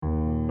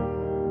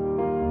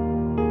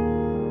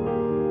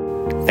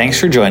Thanks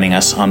for joining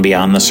us on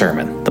Beyond the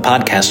Sermon, the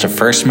podcast of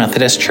First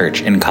Methodist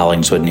Church in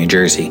Collingswood, New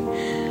Jersey.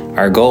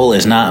 Our goal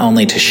is not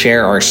only to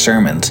share our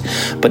sermons,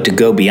 but to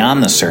go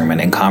beyond the sermon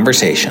in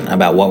conversation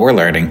about what we're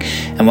learning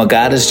and what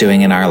God is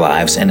doing in our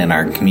lives and in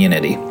our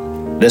community.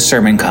 This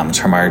sermon comes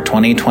from our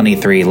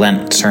 2023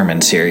 Lent sermon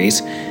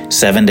series,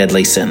 7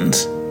 Deadly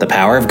Sins, the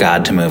power of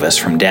God to move us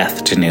from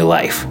death to new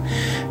life.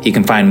 You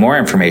can find more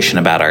information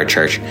about our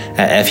church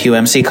at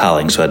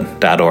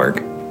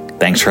fumccollingswood.org.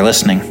 Thanks for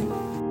listening.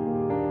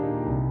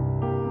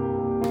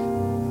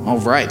 All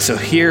right, so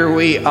here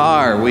we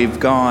are. We've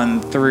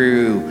gone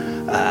through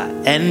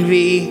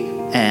envy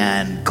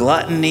and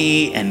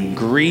gluttony and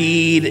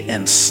greed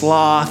and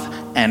sloth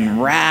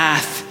and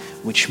wrath,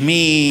 which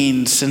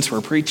means, since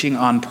we're preaching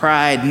on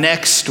pride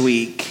next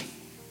week,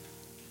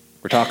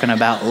 we're talking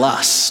about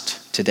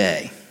lust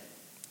today.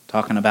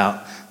 Talking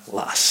about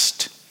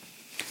lust.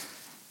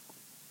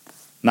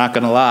 Not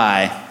going to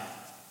lie,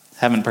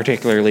 haven't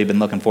particularly been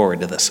looking forward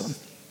to this one.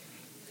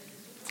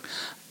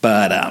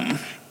 But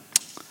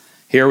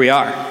here we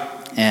are.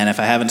 And if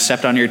I haven't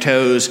stepped on your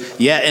toes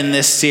yet in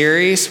this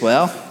series,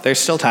 well, there's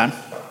still time.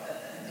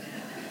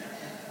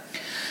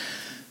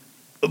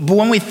 But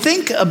when we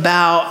think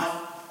about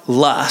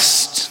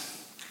lust,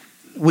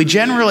 we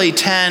generally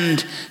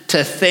tend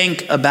to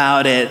think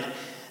about it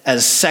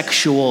as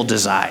sexual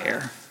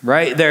desire,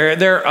 right?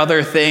 There are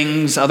other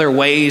things, other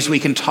ways we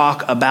can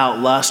talk about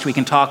lust. We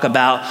can talk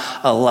about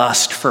a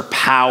lust for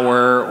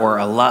power, or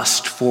a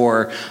lust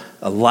for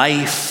a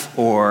life,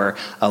 or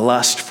a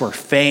lust for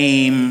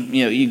fame.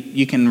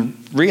 You can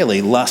really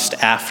lust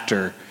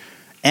after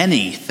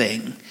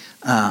anything.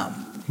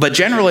 But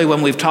generally,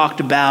 when we've talked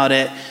about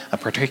it,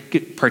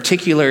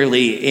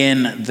 particularly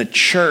in the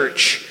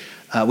church,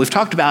 we've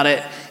talked about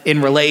it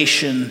in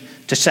relation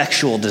to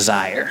sexual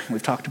desire.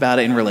 We've talked about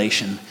it in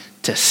relation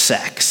to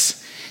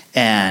sex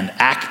and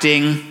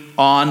acting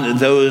on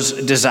those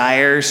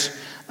desires,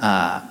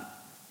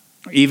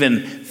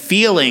 even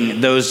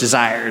feeling those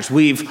desires.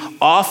 We've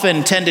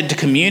often tended to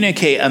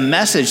communicate a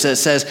message that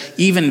says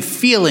even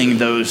feeling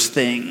those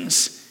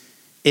things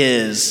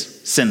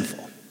is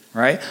sinful,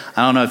 right?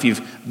 I don't know if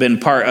you've been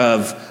part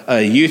of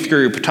a youth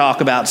group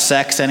talk about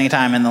sex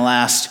anytime in the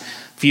last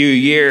few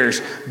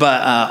years,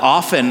 but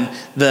often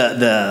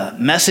the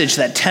message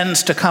that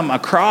tends to come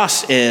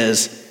across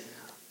is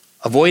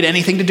avoid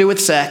anything to do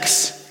with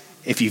sex.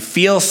 If you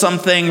feel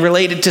something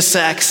related to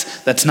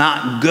sex that's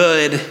not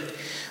good,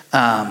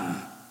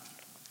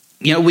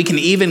 we can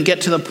even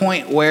get to the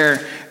point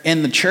where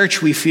in the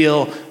church we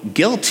feel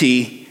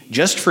guilty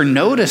just for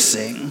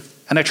noticing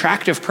an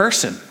attractive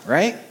person,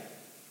 right?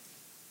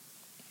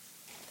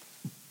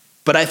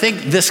 But I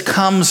think this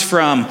comes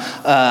from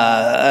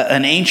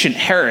an ancient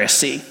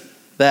heresy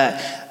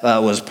that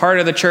was part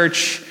of the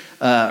church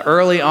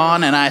early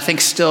on, and I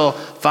think still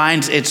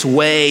finds its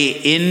way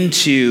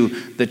into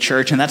the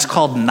church, and that's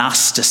called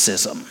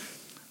Gnosticism.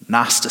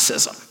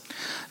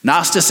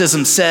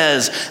 Gnosticism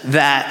says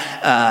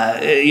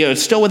that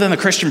it's still within the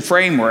Christian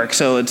framework,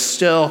 so it's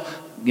still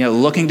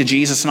looking to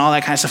Jesus and all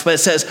that kind of stuff. But it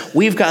says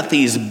we've got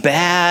these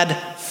bad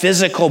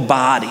physical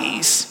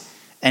bodies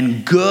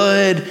and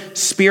good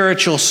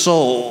spiritual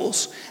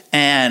souls,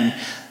 and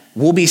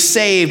we'll be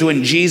saved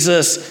when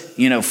Jesus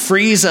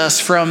frees us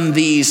from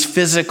these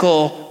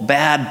physical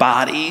bad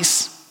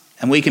bodies,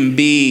 and we can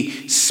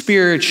be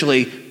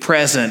spiritually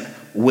present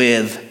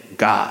with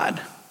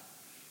God.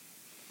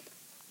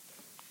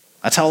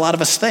 That's how a lot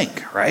of us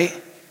think, right?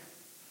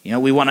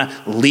 We want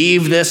to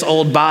leave this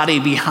old body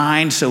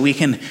behind so we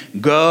can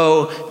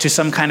go to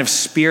some kind of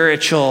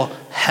spiritual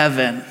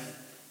heaven.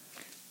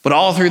 But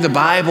all through the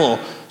Bible,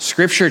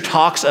 Scripture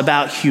talks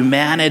about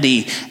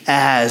humanity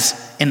as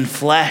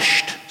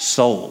enfleshed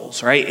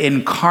souls, right?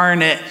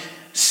 Incarnate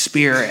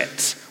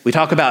spirits. We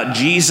talk about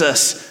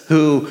Jesus,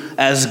 who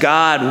as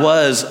God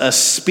was a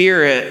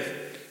spirit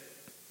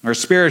or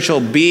spiritual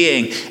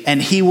being,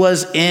 and he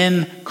was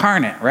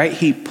incarnate, right?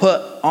 He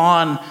put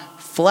on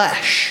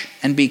flesh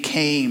and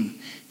became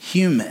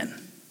human.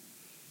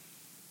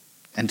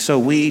 And so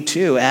we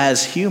too,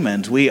 as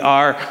humans, we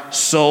are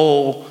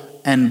soul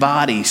and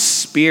body,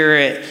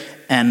 spirit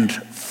and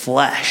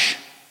flesh.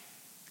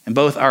 And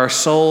both our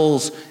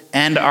souls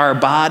and our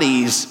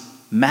bodies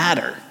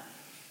matter.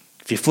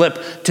 If you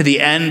flip to the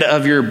end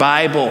of your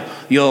Bible,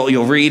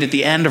 you'll read at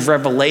the end of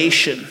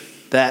Revelation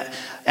that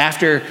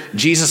after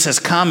Jesus has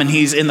come and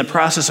he's in the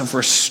process of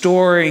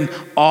restoring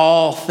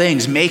all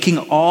things, making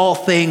all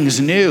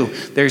things new,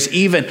 there's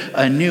even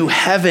a new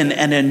heaven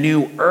and a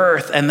new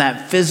earth, and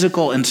that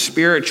physical and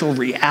spiritual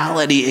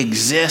reality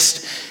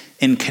exists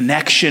in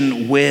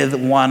connection with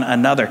one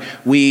another.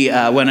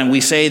 When we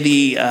say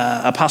the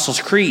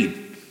Apostles' Creed,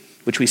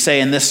 which we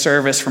say in this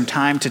service from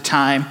time to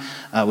time,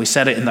 we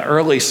said it in the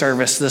early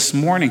service this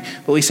morning,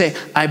 but we say,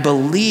 I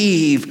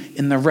believe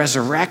in the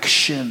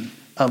resurrection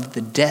of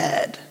the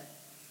dead.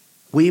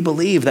 We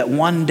believe that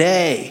one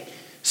day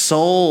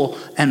soul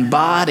and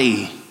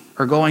body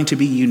are going to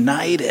be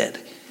united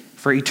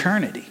for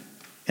eternity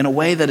in a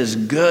way that is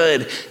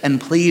good and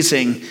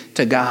pleasing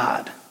to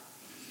God.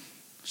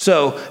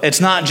 So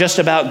it's not just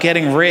about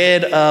getting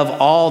rid of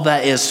all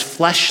that is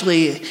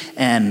fleshly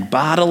and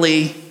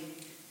bodily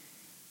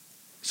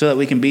so that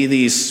we can be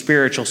these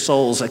spiritual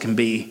souls that can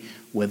be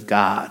with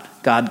God.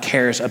 God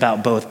cares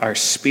about both our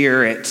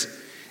spirit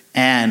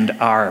and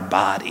our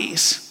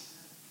bodies.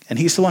 And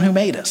he's the one who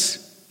made us.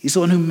 He's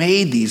the one who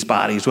made these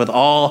bodies with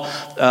all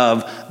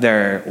of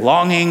their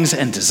longings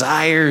and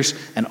desires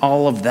and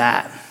all of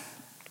that.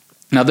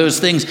 Now, those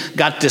things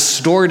got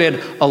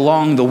distorted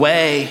along the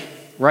way,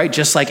 right?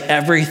 Just like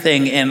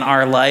everything in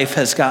our life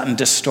has gotten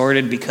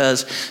distorted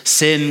because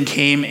sin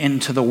came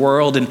into the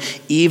world, and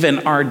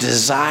even our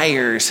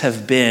desires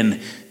have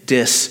been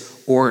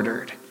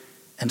disordered.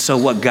 And so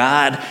what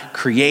God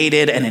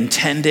created and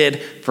intended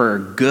for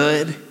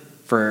good,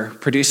 for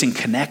producing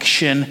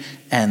connection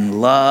and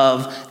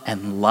love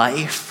and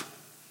life,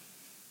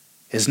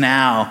 is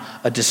now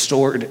a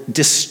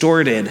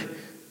distorted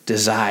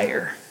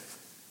desire.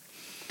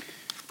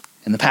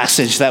 In the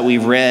passage that we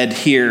read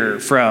here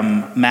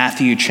from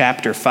Matthew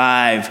chapter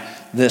 5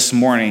 this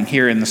morning,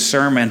 here in the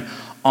Sermon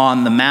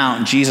on the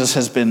Mount, Jesus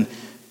has been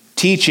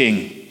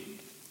teaching.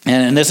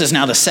 And this is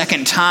now the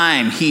second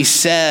time he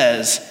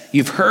says,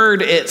 "You've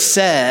heard it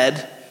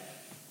said,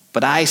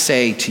 but I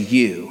say to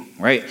you,"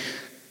 right?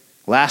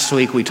 Last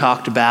week we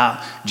talked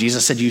about,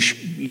 Jesus said,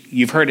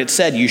 you've heard it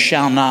said, "You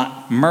shall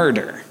not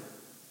murder."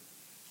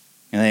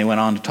 And then he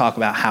went on to talk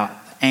about how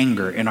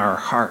anger in our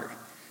heart,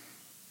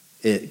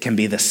 it can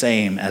be the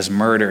same as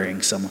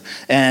murdering someone.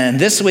 And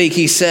this week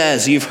he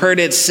says, "You've heard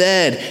it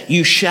said,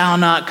 you shall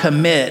not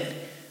commit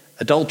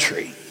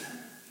adultery."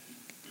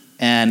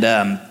 And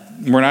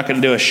we're not going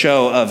to do a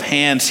show of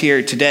hands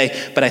here today,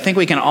 but I think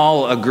we can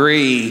all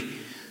agree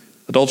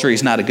adultery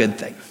is not a good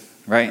thing,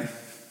 right?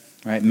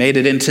 Right? Made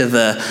it into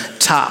the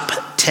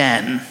top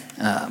 10.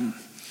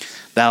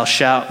 Thou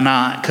shalt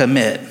not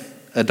commit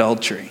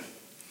adultery.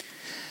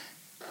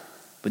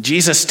 But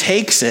Jesus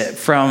takes it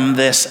from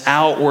this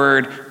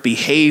outward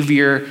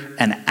behavior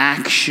and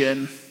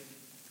action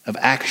of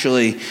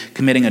actually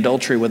committing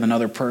adultery with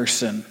another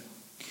person.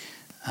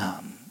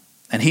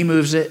 And he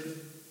moves it,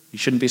 you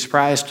shouldn't be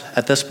surprised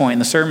at this point in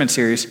the sermon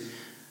series,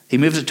 he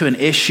moves it to an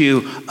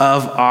issue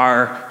of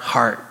our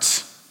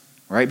hearts,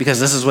 right? Because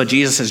this is what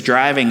Jesus is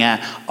driving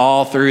at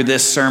all through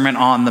this Sermon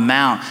on the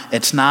Mount.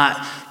 It's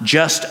not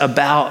just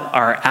about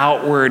our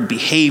outward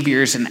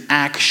behaviors and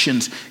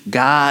actions.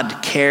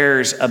 God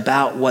cares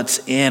about what's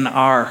in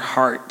our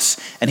hearts,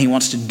 and he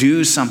wants to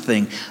do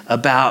something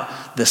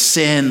about the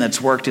sin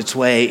that's worked its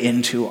way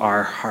into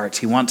our hearts.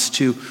 He wants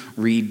to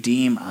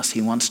redeem us.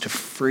 He wants to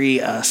free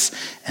us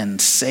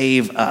and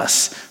save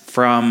us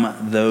from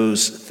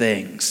those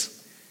things.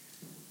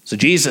 So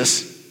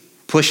Jesus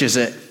pushes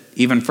it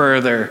even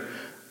further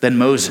than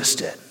Moses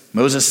did.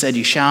 Moses said,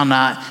 "You shall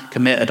not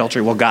commit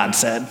adultery." Well, God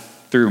said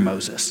through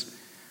Moses.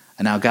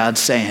 And now God's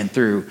saying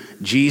through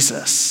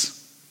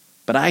Jesus,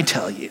 "But I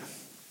tell you,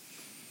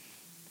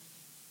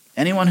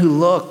 anyone who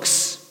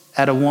looks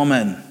at a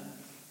woman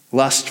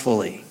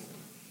lustfully,"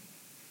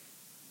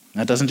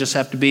 that doesn't just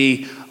have to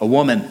be a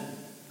woman,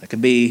 that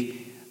could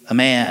be a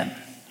man.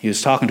 He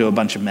was talking to a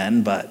bunch of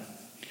men, but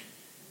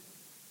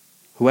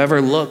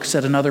whoever looks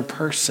at another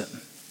person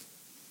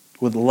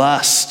with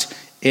lust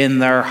in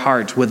their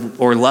hearts,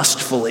 or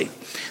lustfully,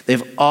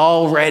 they've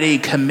already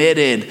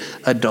committed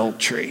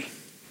adultery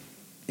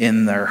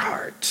in their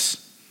hearts.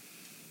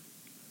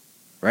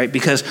 Right?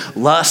 Because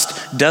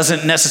lust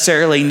doesn't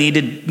necessarily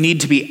need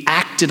to be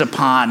acted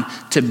upon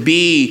to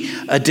be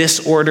a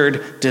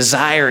disordered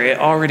desire. It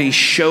already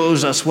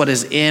shows us what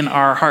is in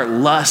our heart.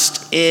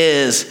 Lust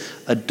is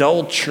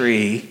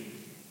adultery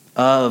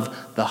of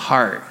the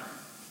heart.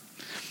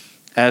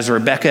 As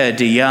Rebecca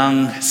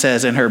DeYoung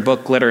says in her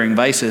book, Glittering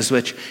Vices,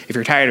 which if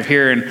you're tired of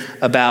hearing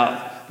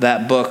about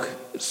that book,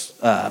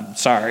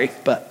 sorry,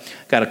 but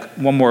got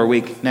one more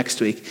week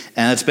next week.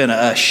 And it's been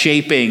a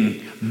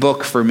shaping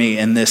book for me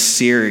in this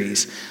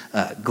series,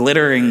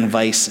 Glittering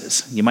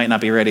Vices. You might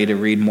not be ready to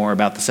read more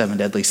about the 7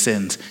 deadly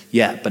sins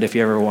yet, but if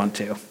you ever want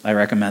to, I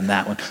recommend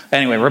that one.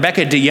 Anyway,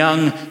 Rebecca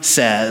DeYoung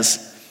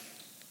says,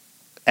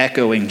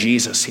 echoing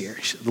Jesus here,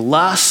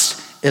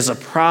 lust is a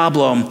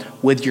problem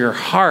with your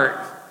heart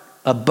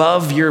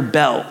above your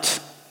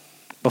belt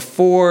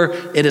before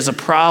it is a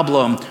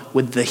problem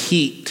with the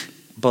heat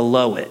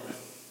below it.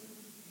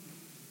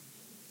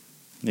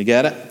 You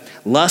get it?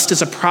 Lust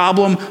is a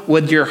problem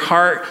with your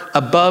heart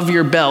above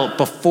your belt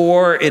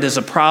before it is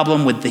a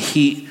problem with the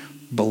heat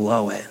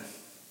below it.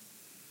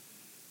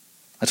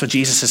 That's what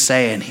Jesus is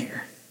saying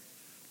here.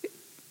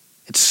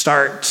 It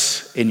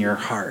starts in your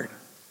heart.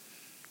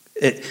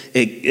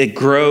 It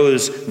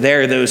grows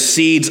there. Those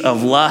seeds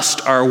of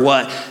lust are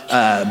what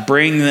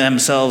bring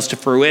themselves to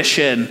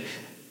fruition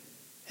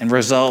and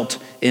result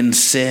in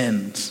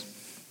sins.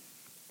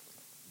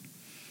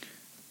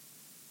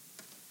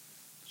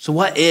 So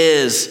what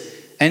is,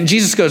 and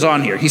Jesus goes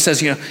on here. He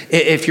says,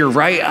 if your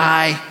right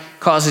eye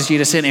causes you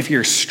to sin, if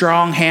your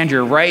strong hand,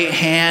 your right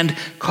hand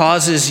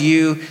causes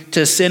you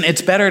to sin,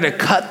 it's better to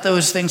cut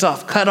those things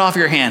off. Cut off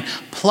your hand.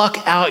 Pluck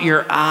out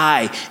your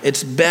eye.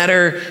 It's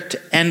better to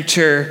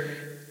enter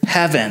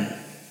heaven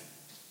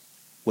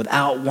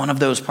without one of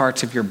those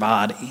parts of your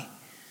body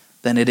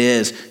than it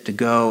is to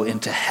go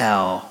into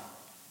hell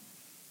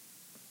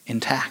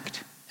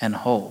intact and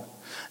whole.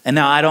 And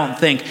now I don't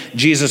think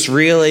Jesus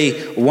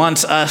really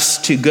wants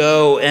us to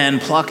go and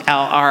pluck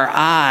out our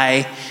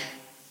eye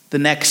the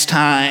next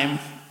time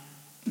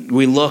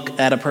we look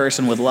at a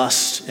person with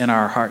lust in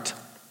our heart.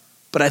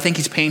 But I think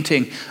he's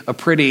painting a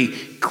pretty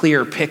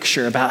clear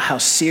picture about how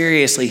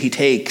seriously he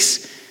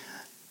takes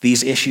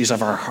these issues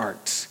of our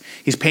hearts.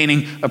 He's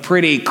painting a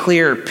pretty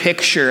clear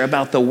picture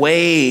about the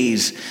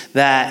ways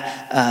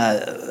that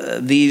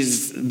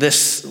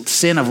this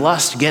sin of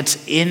lust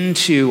gets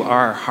into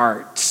our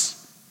hearts.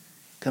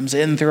 It comes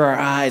in through our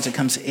eyes. It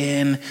comes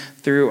in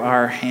through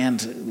our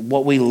hands.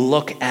 What we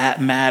look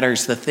at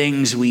matters. The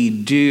things we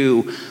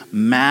do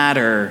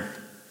matter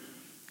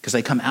because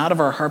they come out of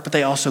our heart, but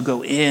they also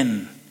go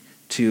in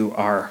to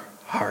our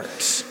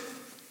hearts.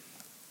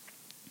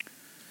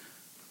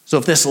 So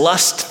if this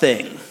lust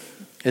thing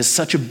is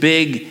such a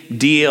big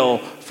deal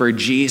for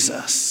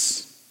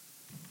Jesus,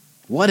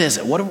 what is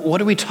it?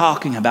 What are we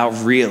talking about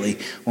really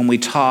when we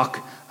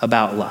talk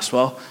about lust?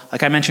 Well,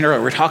 like I mentioned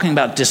earlier, we're talking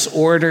about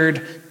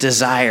disordered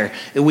desire.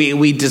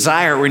 We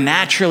desire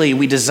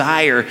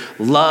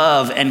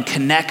love and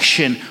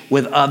connection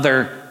with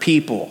other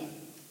people.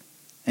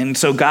 And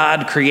so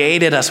God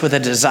created us with a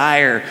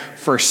desire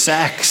for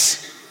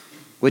sex,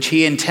 which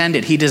he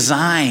intended. He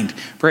designed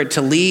for it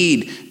to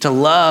lead to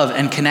love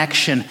and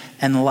connection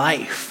and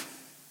life.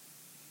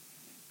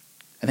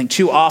 I think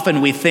too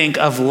often we think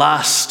of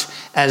lust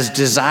as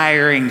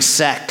desiring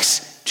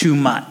sex too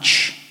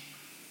much.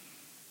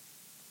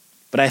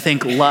 But I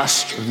think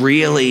lust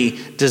really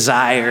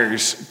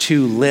desires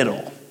too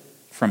little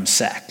from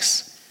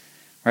sex,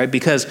 right?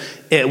 Because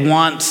it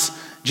wants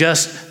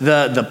just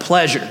the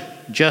pleasure,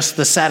 just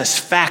the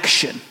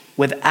satisfaction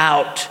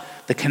without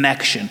the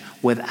connection,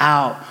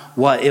 without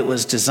what it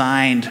was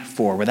designed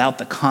for, without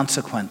the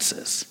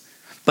consequences.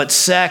 But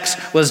sex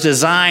was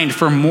designed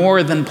for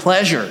more than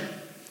pleasure.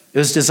 It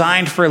was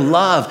designed for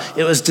love.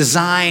 It was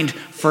designed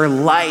for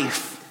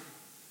life.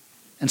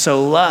 And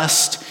so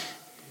lust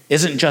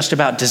isn't just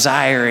about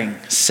desiring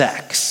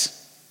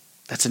sex.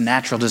 That's a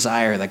natural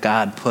desire that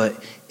God put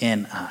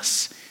in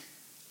us.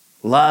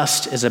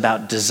 Lust is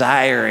about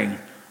desiring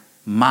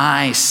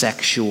my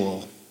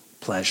sexual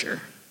pleasure.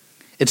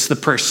 It's the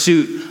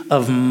pursuit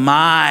of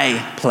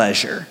my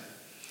pleasure.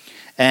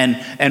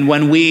 And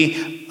when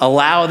we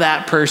allow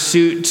that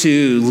pursuit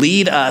to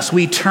lead us,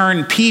 we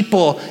turn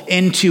people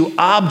into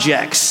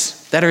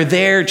objects that are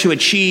there to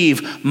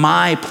achieve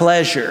my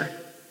pleasure,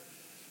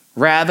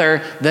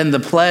 rather than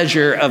the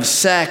pleasure of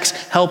sex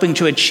helping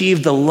to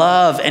achieve the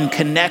love and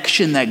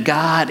connection that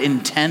God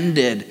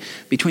intended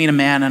between a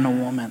man and a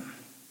woman.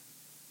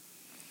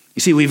 You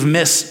see, we've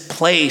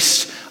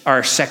misplaced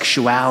our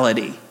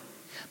sexuality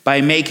by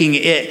making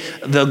it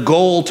the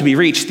goal to be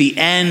reached, the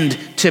end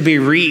to be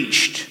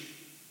reached,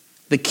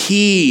 the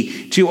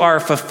key to our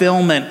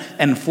fulfillment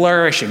and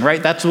flourishing,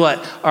 right? That's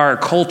what our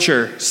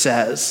culture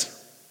says.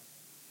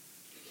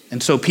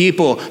 And so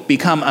people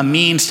become a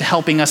means to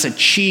helping us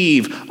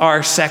achieve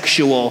our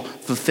sexual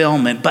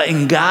fulfillment. But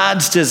in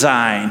God's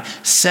design,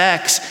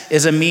 sex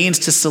is a means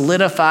to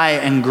solidify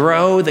and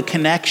grow the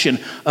connection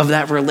of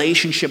that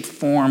relationship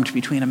formed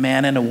between a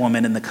man and a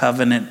woman in the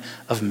covenant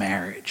of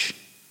marriage.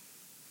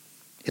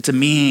 It's a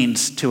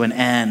means to an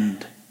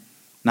end,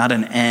 not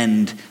an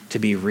end to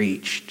be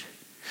reached.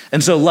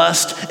 And so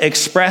lust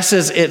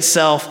expresses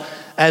itself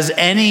as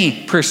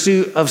any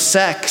pursuit of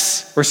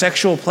sex or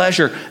sexual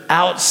pleasure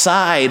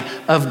outside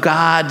of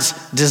God's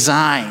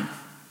design.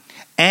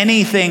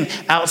 Anything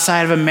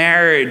outside of a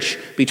marriage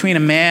between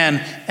a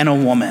man and a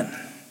woman.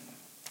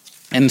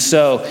 And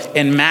so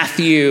in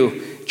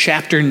Matthew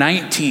chapter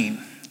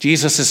 19,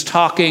 Jesus is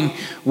talking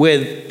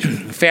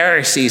with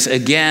Pharisees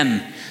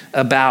again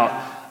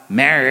about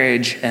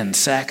marriage and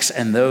sex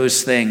and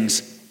those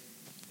things.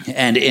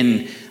 And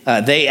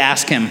they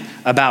ask him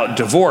about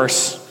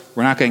divorce.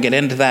 We're not going to get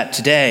into that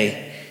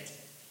today.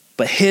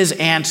 But his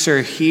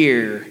answer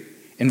here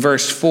in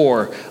verse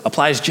 4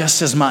 applies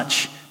just as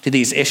much to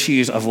these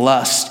issues of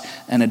lust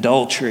and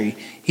adultery.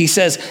 He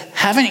says,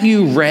 "Haven't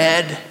you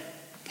read,"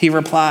 he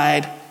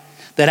replied,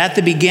 "that at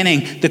the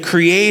beginning the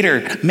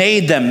Creator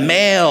made them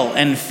male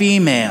and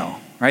female?"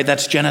 Right?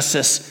 That's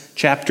Genesis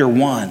chapter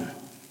 1.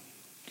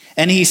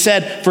 And he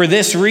said, "For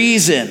this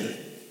reason,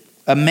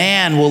 a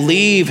man will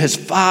leave his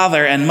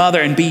father and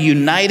mother and be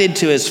united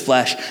to his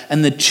flesh,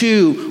 and the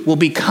two will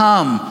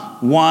become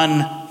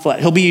one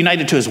flesh." He'll be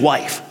united to his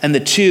wife, and the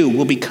two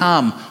will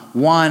become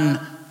one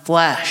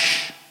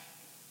flesh.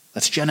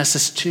 That's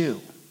Genesis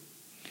 2.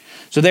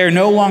 So they are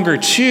no longer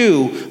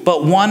two,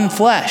 but one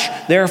flesh.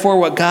 Therefore,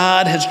 what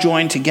God has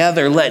joined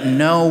together, let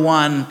no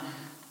one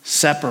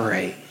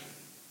separate.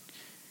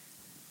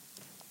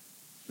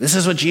 This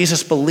is what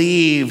Jesus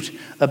believed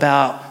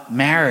about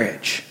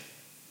marriage.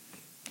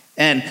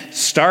 And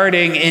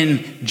starting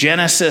in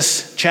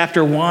Genesis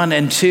chapter 1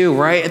 and 2,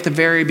 right at the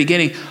very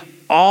beginning,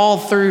 all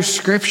through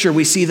Scripture,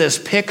 we see this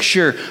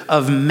picture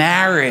of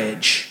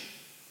marriage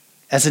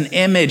as an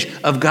image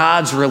of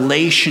God's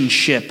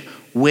relationship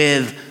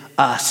with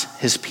us,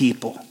 his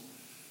people,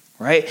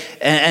 right?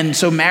 And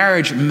so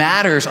marriage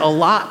matters a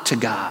lot to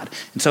God.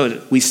 And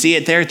so we see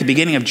it there at the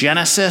beginning of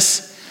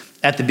Genesis,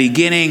 at the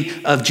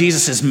beginning of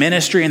Jesus'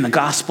 ministry in the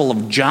Gospel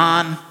of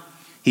John.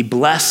 He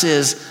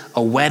blesses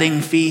a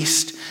wedding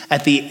feast.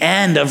 At the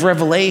end of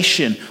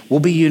Revelation, we'll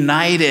be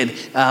united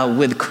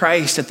with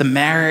Christ at the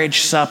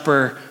marriage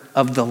supper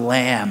of the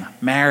Lamb.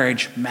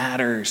 Marriage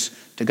matters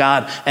to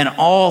God. And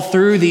all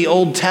through the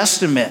Old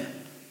Testament,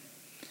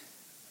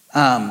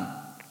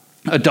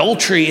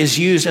 adultery is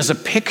used as a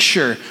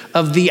picture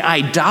of the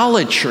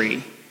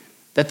idolatry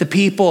that the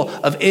people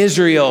of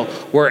Israel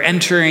were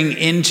entering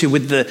into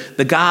with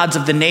the gods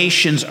of the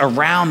nations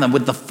around them,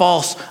 with the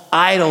false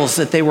idols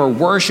that they were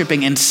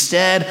worshiping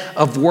instead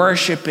of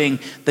worshiping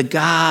the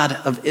God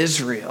of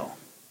Israel.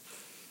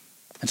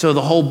 And so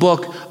the whole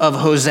book of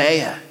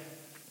Hosea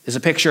is a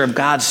picture of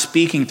God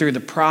speaking through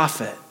the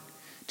prophet,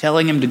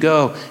 telling him to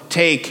go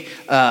take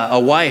a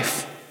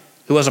wife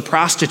who was a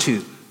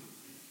prostitute,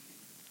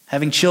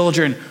 having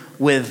children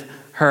with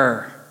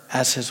her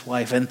as his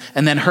wife, and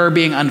then her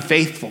being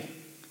unfaithful,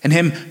 and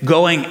him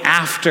going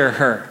after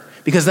her.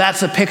 Because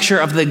that's a picture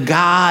of the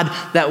God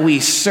that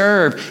we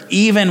serve,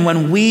 even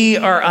when we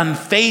are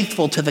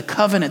unfaithful to the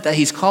covenant that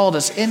he's called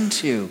us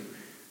into.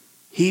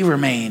 He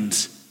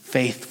remains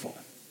faithful.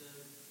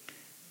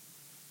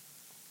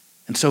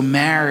 And so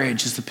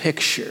marriage is the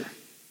picture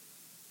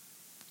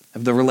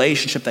of the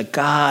relationship that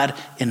God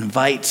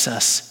invites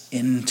us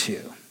into.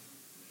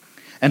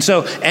 And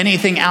so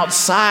anything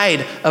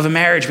outside of a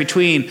marriage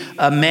between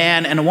a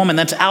man and a woman,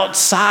 that's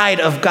outside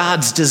of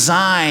God's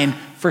design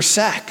for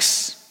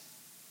sex.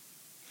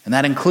 And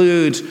that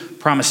includes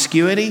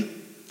promiscuity,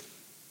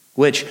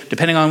 which,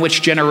 depending on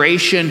which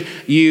generation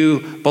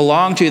you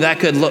belong to, that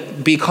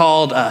could be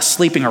called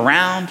sleeping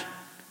around,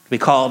 could be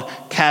called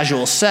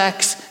casual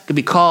sex, could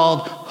be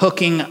called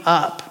hooking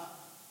up.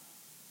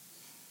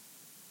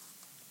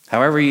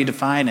 However you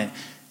define it,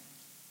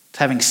 it's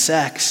having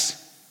sex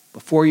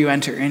before you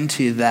enter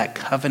into that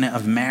covenant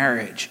of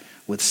marriage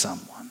with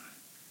someone.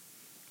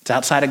 It's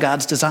outside of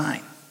God's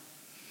design.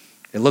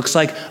 It looks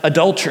like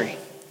adultery,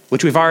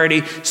 which we've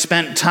already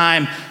spent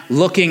time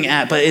looking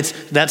at, but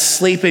that's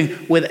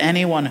sleeping with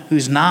anyone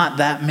who's not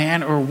that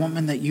man or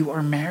woman that you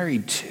are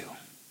married to.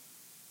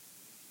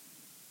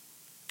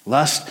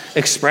 Lust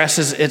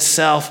expresses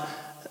itself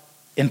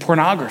in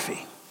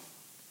pornography.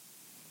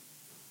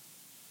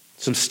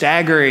 Some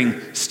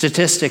staggering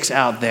statistics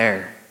out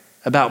there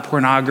about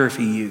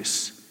pornography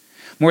use.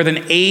 More than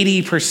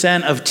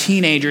 80% of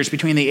teenagers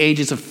between the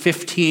ages of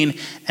 15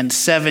 and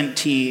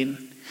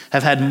 17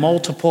 have had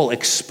multiple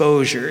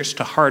exposures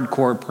to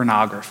hardcore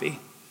pornography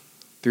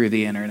through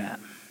the internet.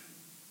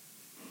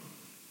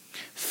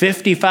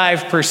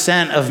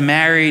 55% of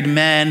married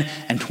men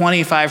and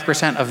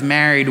 25% of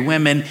married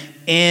women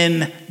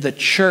in the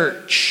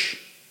church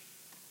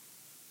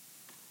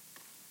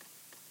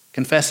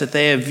confess that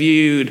they have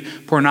viewed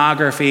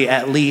pornography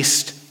at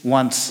least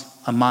once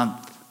a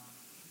month.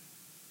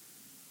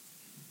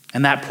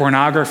 And that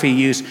pornography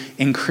use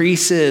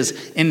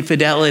increases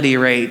infidelity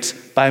rates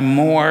by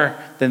more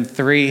than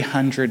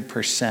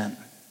 300%.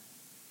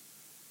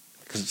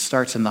 Because it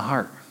starts in the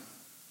heart,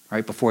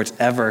 right, before it's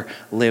ever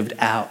lived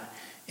out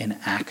in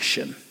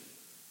action.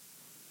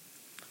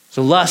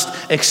 So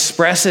lust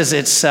expresses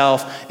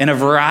itself in a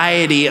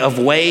variety of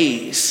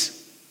ways,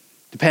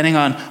 depending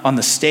on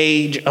the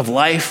stage of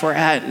life we're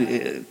at,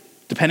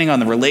 depending on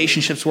the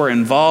relationships we're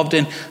involved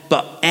in,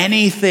 but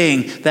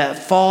anything that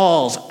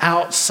falls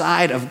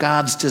outside of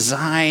God's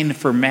design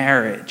for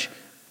marriage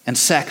and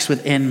sex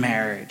within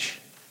marriage,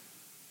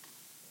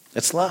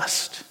 it's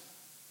lust.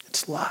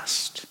 It's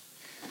lust.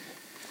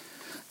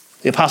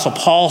 The Apostle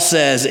Paul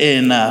says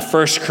in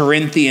 1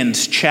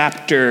 Corinthians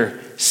chapter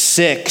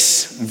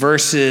 6,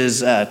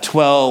 verses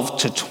 12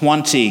 to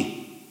 20.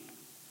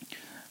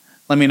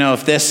 Let me know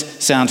if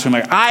this sounds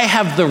familiar. I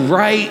have the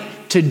right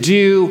to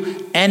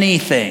do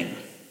anything.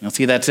 You'll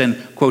see that's in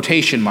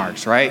quotation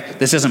marks, right?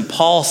 This isn't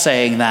Paul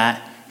saying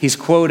that. He's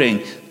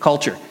quoting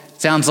culture.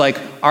 Sounds like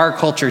our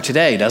culture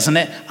today, doesn't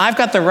it? I've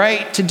got the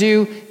right to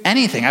do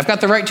anything. I've got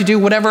the right to do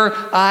whatever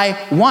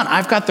I want.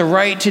 I've got the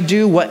right to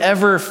do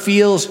whatever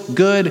feels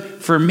good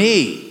for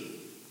me.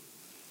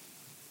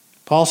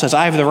 Paul says,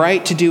 I have the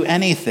right to do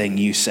anything,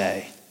 you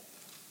say,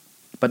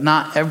 but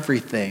not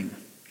everything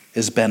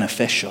is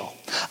beneficial.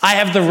 I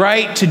have the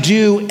right to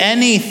do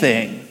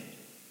anything,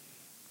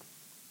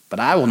 but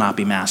I will not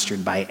be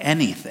mastered by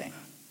anything.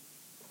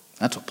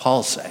 That's what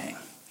Paul's saying.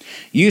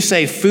 You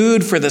say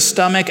food for the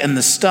stomach and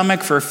the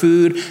stomach for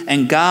food,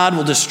 and God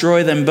will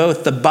destroy them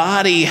both. The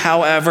body,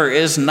 however,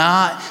 is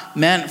not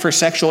meant for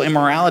sexual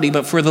immorality,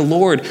 but for the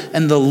Lord,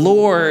 and the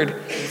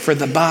Lord for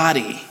the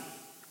body.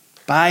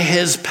 By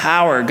his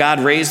power,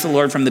 God raised the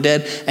Lord from the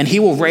dead, and he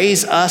will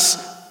raise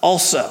us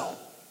also.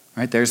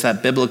 Right? There's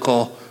that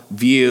biblical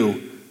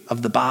view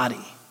of the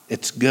body.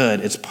 It's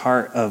good. It's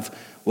part of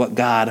what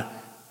God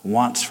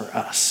wants for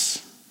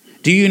us.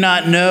 Do you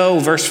not know,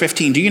 verse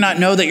 15, do you not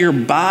know that your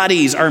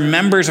bodies are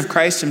members of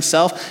Christ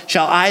himself?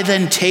 Shall I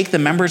then take the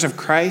members of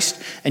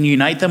Christ and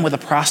unite them with a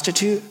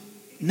prostitute?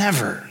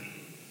 Never.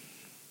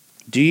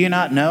 Do you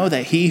not know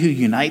that he who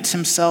unites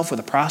himself with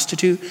a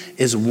prostitute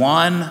is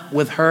one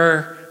with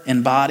her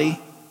in body?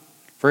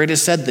 For it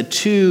is said, the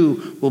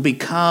two will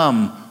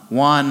become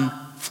one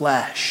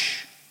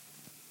flesh.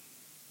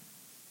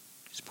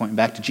 He's pointing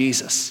back to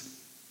Jesus.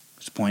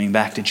 He's pointing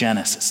back to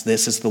Genesis.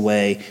 This is the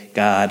way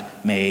God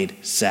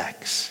made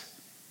sex.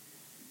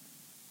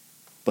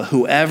 But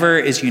whoever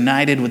is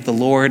united with the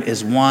Lord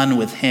is one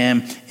with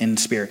him in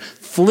spirit.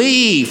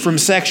 Flee from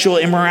sexual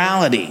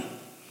immorality.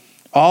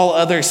 All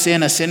other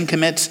sin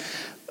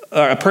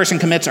a person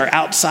commits are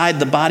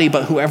outside the body,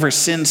 but whoever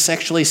sins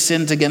sexually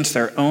sins against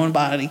their own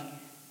body.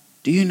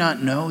 Do you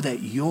not know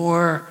that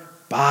your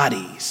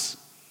bodies,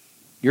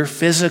 your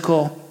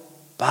physical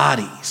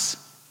bodies,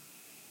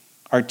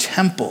 are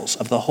temples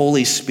of the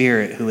Holy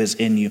Spirit who is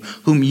in you,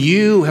 whom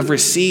you have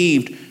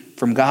received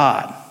from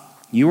God?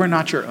 You are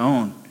not your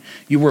own.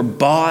 You were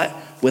bought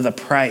with a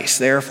price.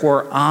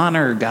 Therefore,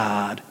 honor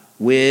God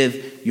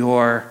with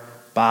your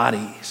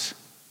bodies.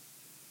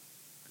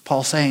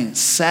 Paul's saying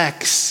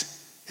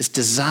sex is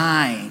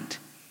designed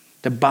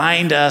to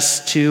bind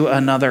us to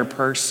another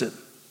person.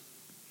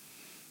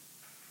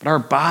 But our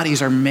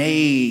bodies are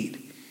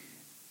made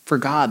for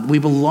God. We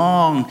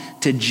belong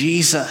to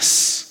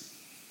Jesus.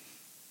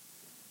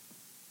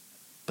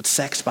 But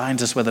sex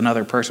binds us with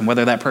another person,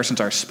 whether that person's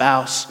our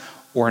spouse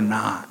or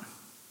not.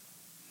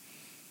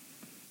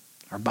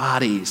 Our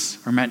bodies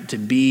are meant to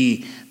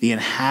be the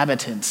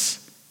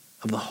inhabitants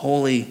of the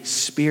Holy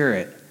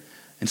Spirit.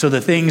 And so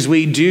the things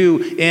we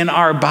do in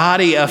our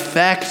body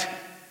affect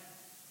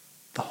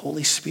the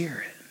Holy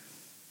Spirit.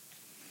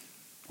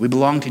 We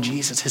belong to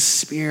Jesus. His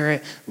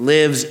Spirit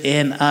lives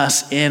in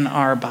us, in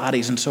our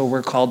bodies. And so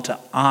we're called to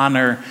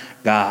honor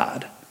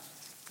God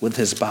with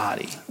his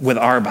body, with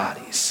our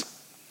bodies,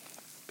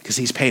 because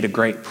he's paid a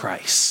great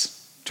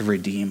price to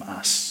redeem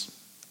us.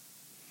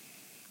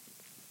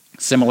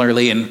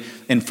 Similarly, in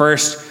 1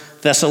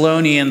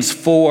 Thessalonians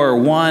 4,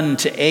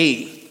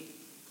 1-8,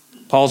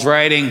 Paul's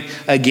writing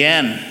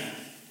again.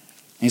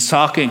 He's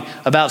talking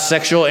about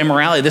sexual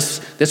immorality.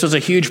 This was a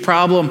huge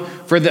problem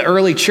for the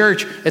early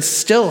church. It's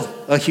still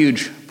a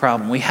huge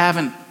problem. We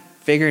haven't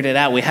figured it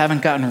out. We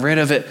haven't gotten rid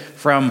of it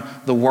from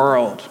the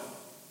world.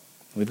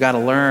 We've got to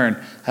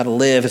learn how to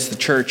live as the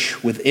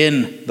church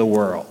within the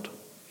world.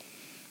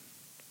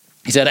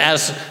 He said,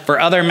 as for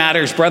other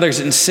matters, brothers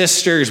and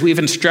sisters, we've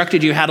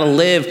instructed you how to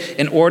live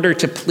in order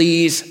to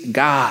please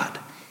God,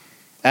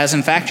 as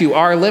in fact you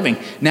are living.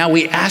 Now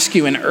we ask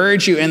you and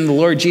urge you in the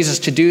Lord Jesus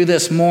to do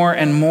this more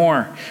and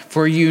more,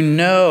 for you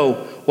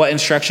know what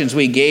instructions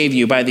we gave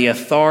you by the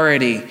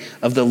authority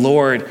of the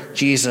Lord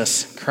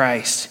Jesus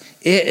Christ.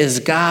 It is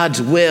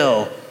God's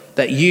will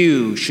that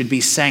you should be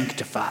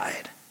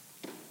sanctified.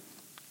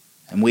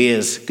 And we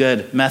as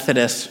good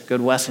Methodists,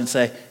 good Wesleyans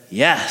say,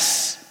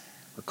 yes.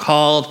 We're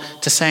called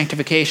to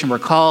sanctification. We're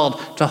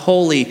called to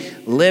holy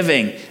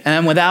living.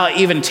 And without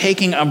even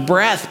taking a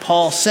breath,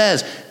 Paul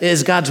says, it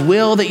is God's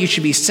will that you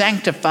should be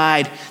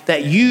sanctified,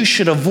 that you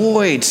should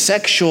avoid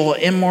sexual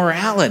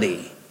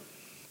immorality,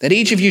 that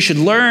each of you should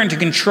learn to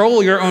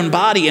control your own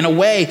body in a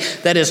way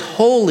that is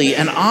holy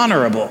and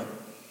honorable,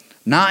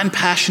 not in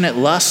passionate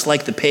lust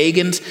like the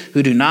pagans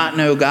who do not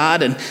know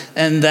God,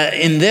 and that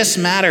in this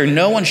matter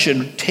no one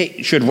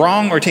should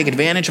wrong or take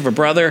advantage of a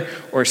brother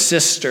or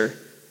sister.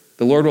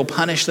 The Lord will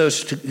punish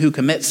those who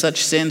commit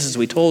such sins, as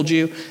we told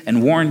you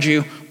and warned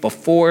you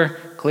before.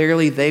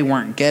 Clearly, they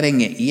weren't getting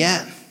it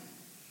yet.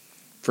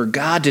 For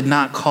God did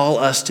not call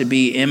us to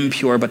be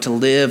impure, but to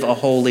live a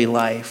holy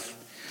life.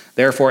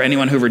 Therefore,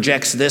 anyone who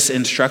rejects this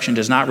instruction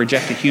does not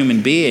reject a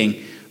human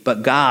being,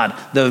 but God,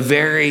 the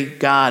very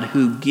God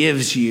who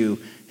gives you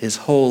his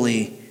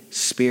Holy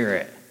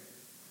Spirit.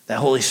 That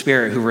Holy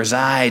Spirit who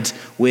resides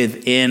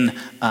within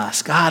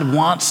us. God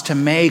wants to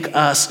make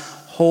us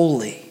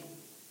holy.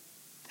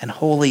 And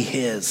wholly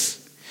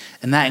his.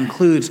 And that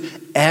includes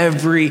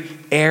every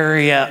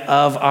area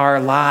of our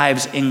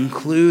lives,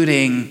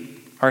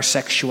 including our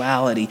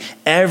sexuality.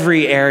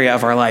 Every area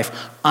of our life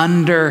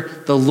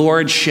under the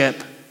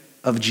lordship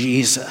of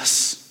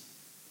Jesus.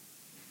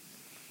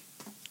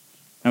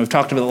 And we've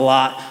talked a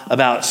lot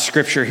about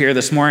scripture here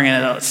this morning,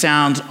 and it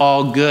sounds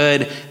all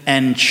good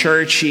and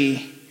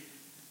churchy.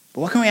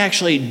 But what can we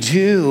actually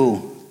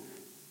do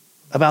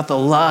about the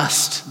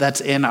lust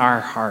that's in our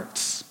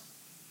hearts?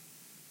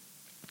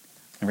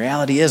 The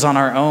reality is, on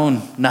our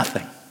own,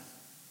 nothing.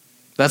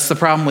 That's the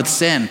problem with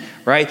sin,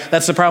 right?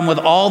 That's the problem with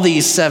all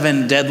these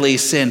 7 deadly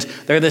sins.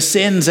 They're the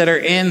sins that are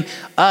in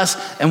us,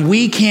 and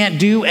we can't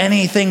do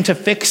anything to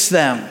fix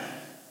them.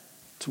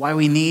 That's why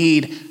we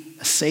need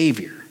a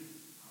Savior.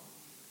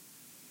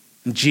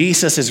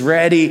 Jesus is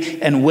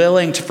ready and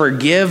willing to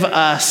forgive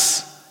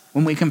us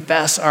when we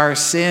confess our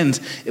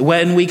sins.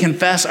 When we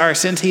confess our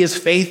sins, he is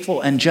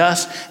faithful and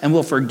just and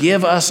will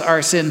forgive us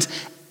our sins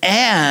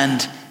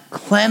and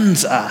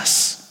cleanse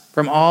us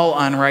from all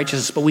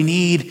unrighteousness. But we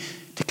need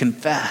to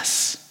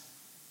confess.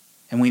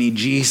 And we need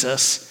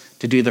Jesus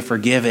to do the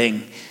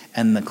forgiving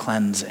and the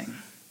cleansing.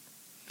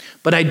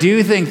 But I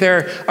do think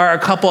there are a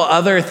couple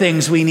other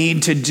things we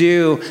need to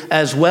do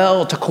as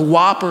well to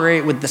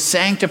cooperate with the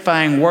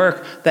sanctifying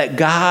work that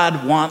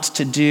God wants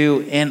to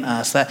do in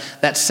us,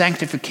 that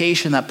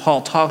sanctification that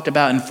Paul talked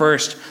about in 1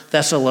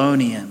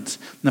 Thessalonians.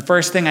 And the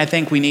first thing I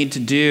think we need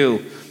to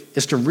do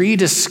is to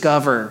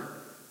rediscover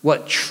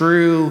what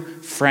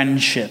true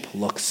friendship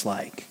looks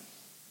like.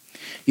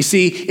 You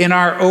see, in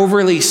our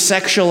overly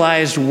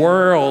sexualized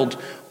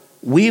world,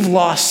 we've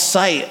lost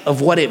sight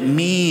of what it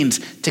means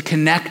to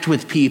connect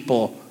with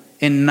people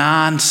in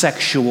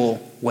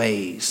non-sexual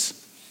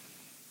ways.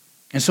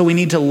 And so we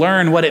need to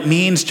learn what it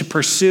means to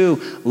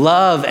pursue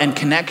love and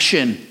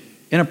connection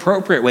in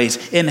appropriate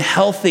ways, in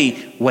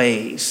healthy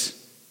ways.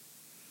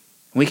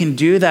 We can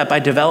do that by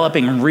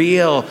developing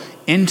real,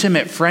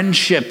 intimate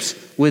friendships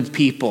with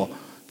people,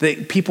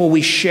 the people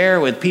we share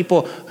with,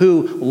 people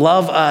who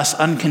love us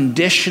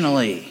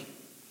unconditionally.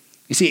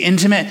 You see,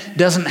 intimate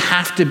doesn't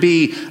have to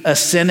be a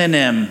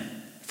synonym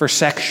for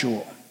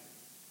sexual.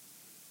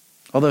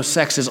 Although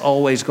sex is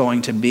always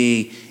going to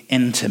be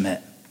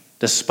intimate,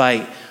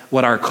 despite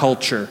what our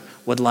culture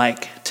would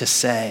like to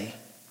say.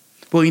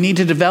 But we need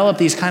to develop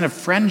these kind of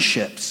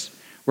friendships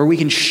where we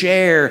can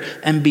share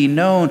and be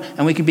known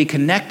and we can be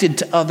connected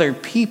to other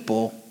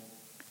people,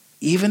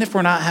 even if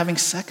we're not having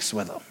sex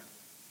with them.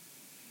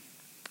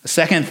 The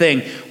second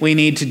thing we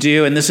need to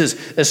do, and this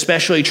is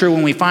especially true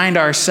when we find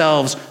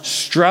ourselves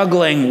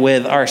struggling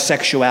with our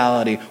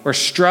sexuality or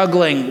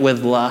struggling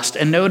with lust.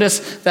 And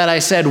notice that I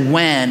said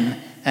when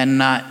and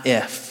not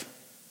if.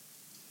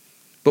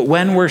 But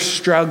when we're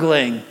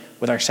struggling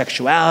with our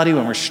sexuality,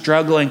 when we're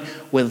struggling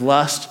with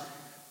lust,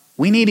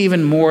 we need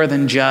even more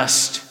than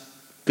just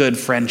good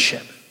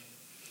friendship.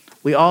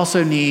 We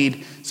also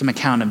need some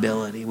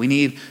accountability. We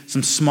need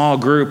some small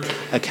group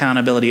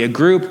accountability, a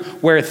group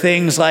where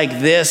things like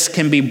this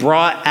can be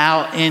brought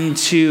out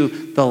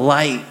into the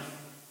light.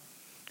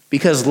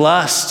 Because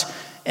lust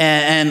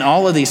and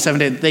all of these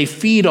seven, they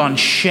feed on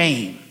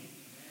shame.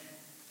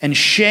 And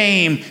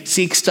shame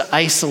seeks to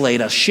isolate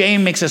us.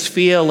 Shame makes us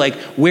feel like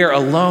we're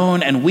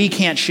alone and we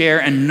can't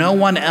share and no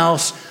one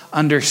else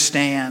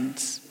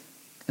understands.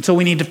 And so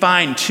we need to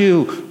find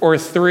 2 or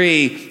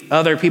 3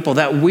 other people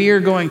that we're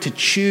going to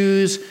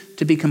choose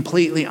to be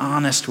completely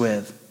honest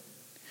with.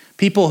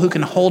 People who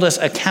can hold us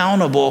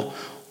accountable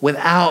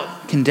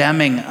without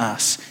condemning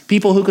us.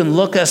 People who can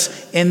look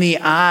us in the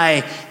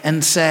eye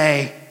and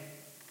say,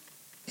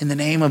 in the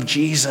name of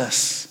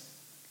Jesus,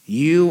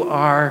 you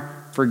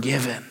are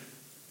forgiven.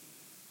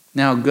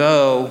 Now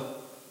go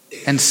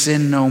and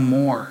sin no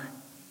more.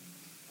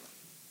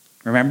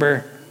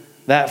 Remember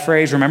that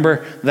phrase?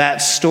 Remember that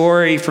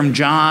story from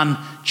John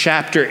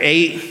chapter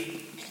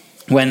 8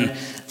 when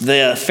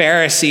the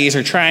Pharisees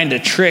are trying to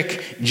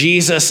trick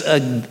Jesus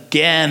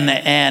again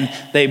and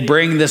they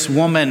bring this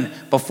woman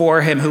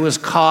before him who was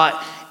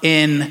caught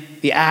in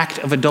the act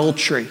of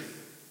adultery.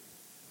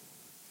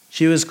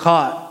 She was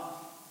caught.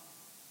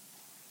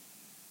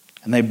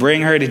 And they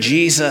bring her to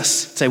Jesus,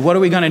 say, what are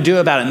we going to do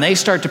about it? And they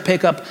start to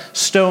pick up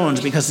stones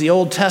because the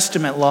Old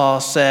Testament law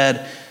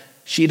said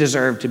she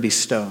deserved to be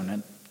stoned.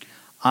 And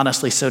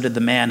honestly, so did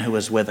the man who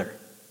was with her.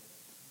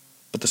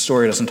 But the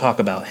story doesn't talk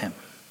about him.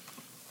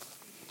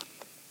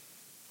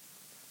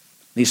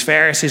 These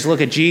Pharisees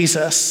look at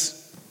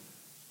Jesus.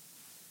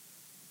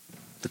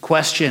 The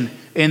question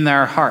in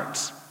their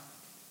hearts,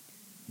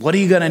 what are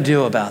you going to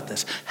do about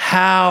this?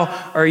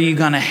 How are you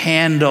going to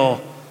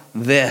handle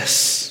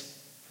this?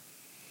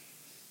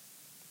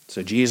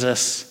 So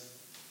Jesus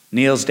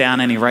kneels down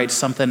and he writes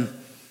something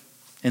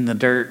in the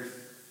dirt.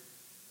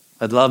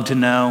 I'd love to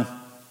know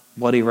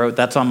what he wrote.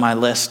 That's on my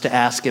list to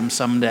ask him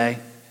someday.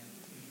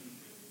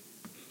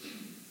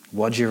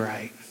 What'd you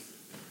write?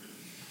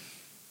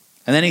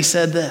 And then he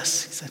said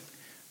this. He said,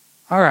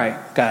 all right,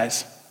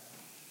 guys.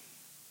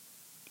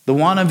 The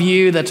one of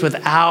you that's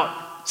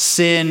without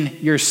sin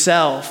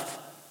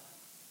yourself,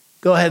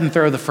 go ahead and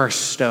throw the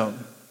first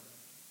stone.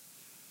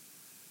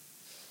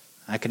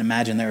 I can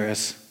imagine there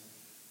was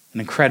an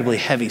incredibly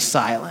heavy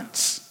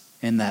silence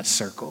in that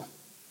circle,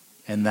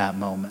 in that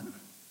moment.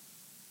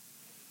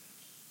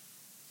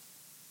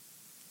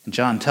 And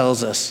John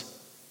tells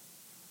us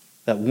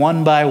that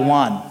one by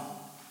one,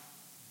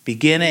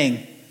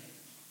 beginning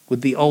with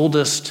the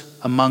oldest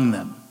among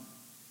them,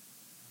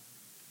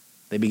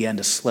 they began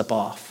to slip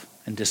off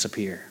and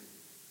disappear.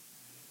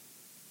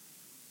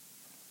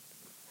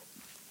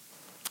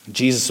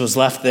 Jesus was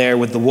left there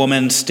with the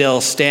woman still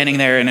standing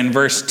there, and in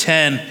verse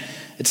 10,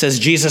 it says,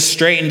 Jesus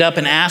straightened up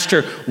and asked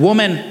her,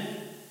 woman,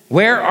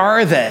 where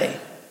are they?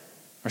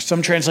 Or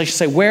some translations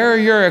say, where are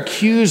your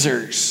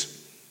accusers?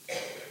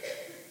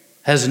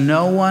 Has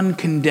no one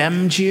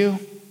condemned you?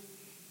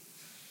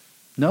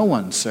 No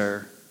one,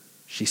 sir,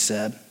 she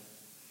said.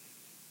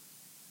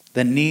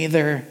 Then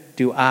neither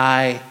do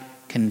I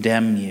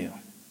condemn you,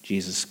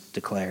 Jesus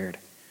declared.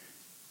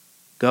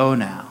 Go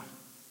now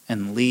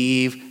and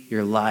leave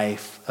your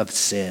life of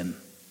sin.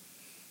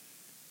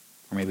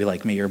 Or maybe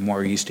like me, you're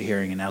more used to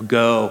hearing it now.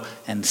 Go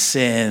and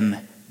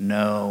sin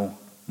no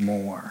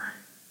more.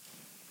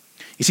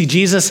 You see,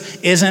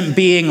 Jesus isn't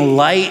being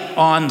light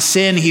on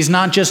sin. He's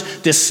not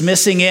just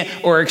dismissing it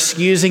or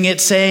excusing it,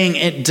 saying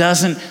it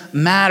doesn't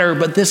matter.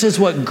 But this is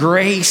what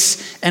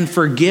grace and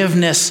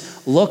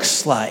forgiveness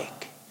looks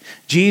like.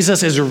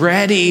 Jesus is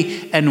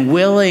ready and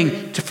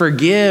willing to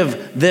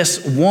forgive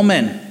this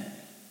woman.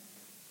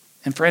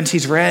 And friends,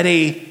 he's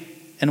ready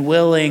and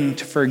willing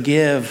to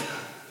forgive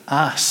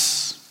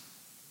us.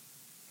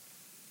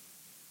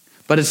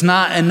 But it's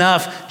not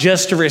enough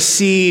just to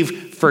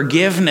receive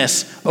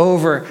forgiveness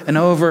over and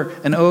over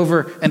and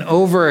over and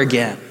over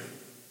again.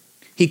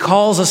 He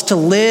calls us to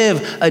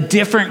live a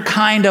different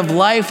kind of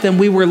life than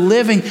we were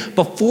living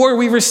before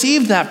we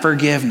received that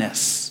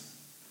forgiveness.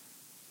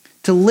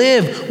 To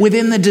live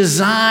within the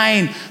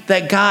design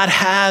that God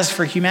has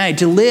for humanity.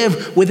 To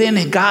live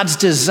within God's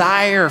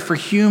desire for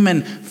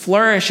human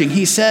flourishing.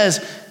 He says,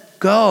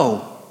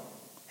 go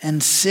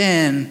and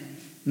sin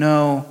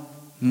no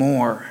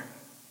more.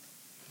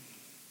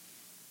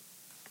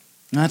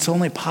 And that's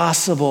only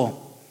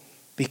possible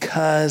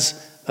because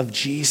of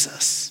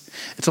Jesus.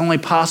 It's only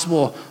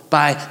possible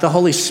by the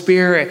Holy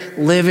Spirit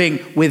living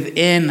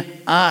within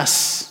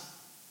us.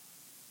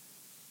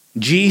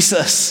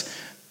 Jesus,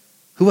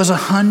 who was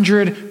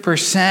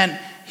 100%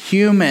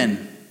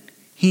 human,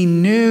 he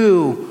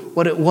knew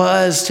what it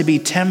was to be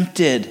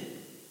tempted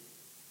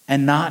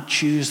and not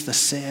choose the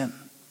sin.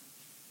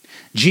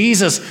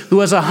 Jesus, who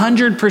was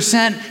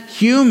 100%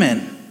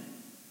 human,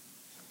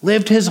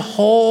 lived his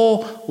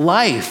whole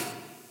life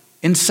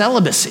in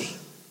celibacy.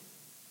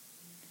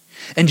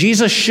 And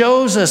Jesus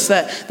shows us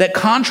that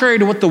contrary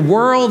to what the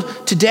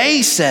world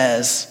today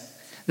says,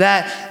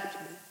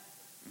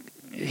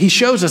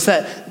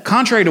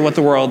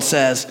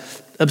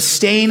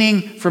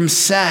 abstaining from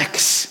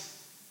sex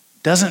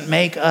doesn't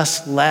make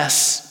us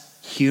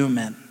less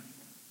human.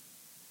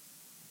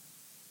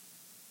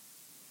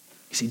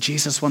 You see,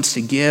 Jesus wants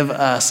to give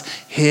us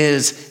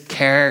his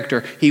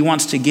character. He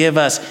wants to give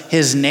us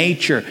his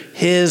nature,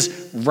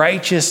 his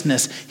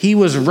righteousness. He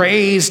was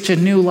raised to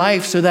new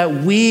life so that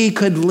we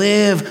could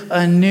live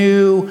a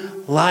new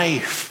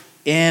life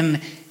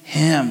in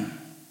him.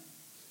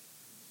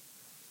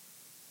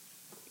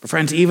 But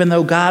friends, even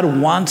though God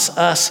wants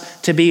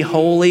us to be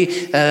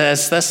holy,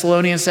 as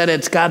Thessalonians said,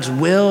 it's God's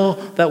will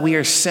that we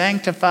are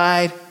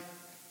sanctified.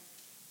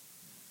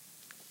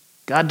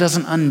 God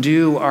doesn't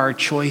undo our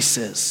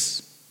choices.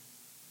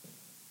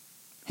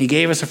 He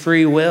gave us a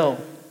free will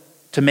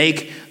to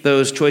make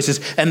those choices.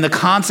 And the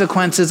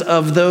consequences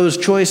of those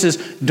choices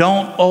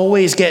don't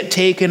always get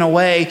taken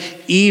away,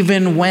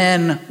 even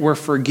when we're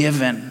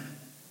forgiven.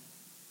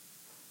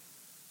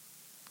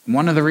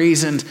 One of the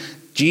reasons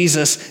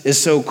Jesus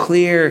is so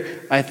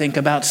clear, I think,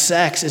 about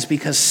sex is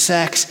because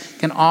sex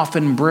can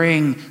often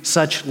bring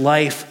such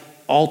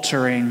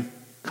life-altering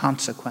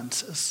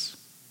consequences.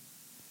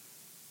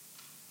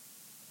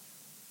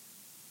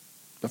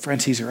 But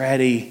friends, he's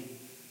ready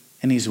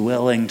and he's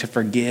willing to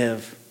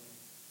forgive.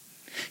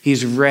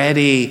 He's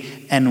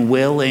ready and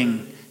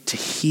willing to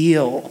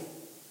heal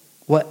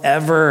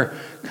whatever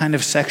kind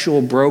of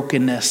sexual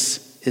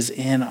brokenness is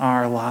in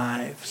our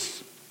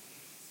lives.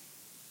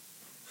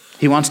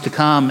 He wants to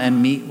come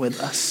and meet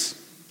with us,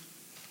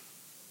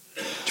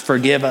 to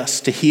forgive us,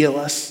 to heal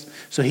us,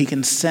 so he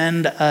can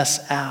send us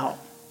out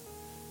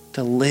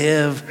to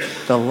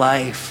live the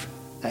life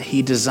that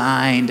he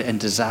designed and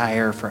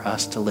desire for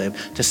us to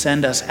live, to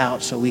send us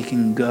out so we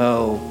can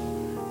go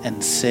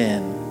and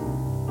sin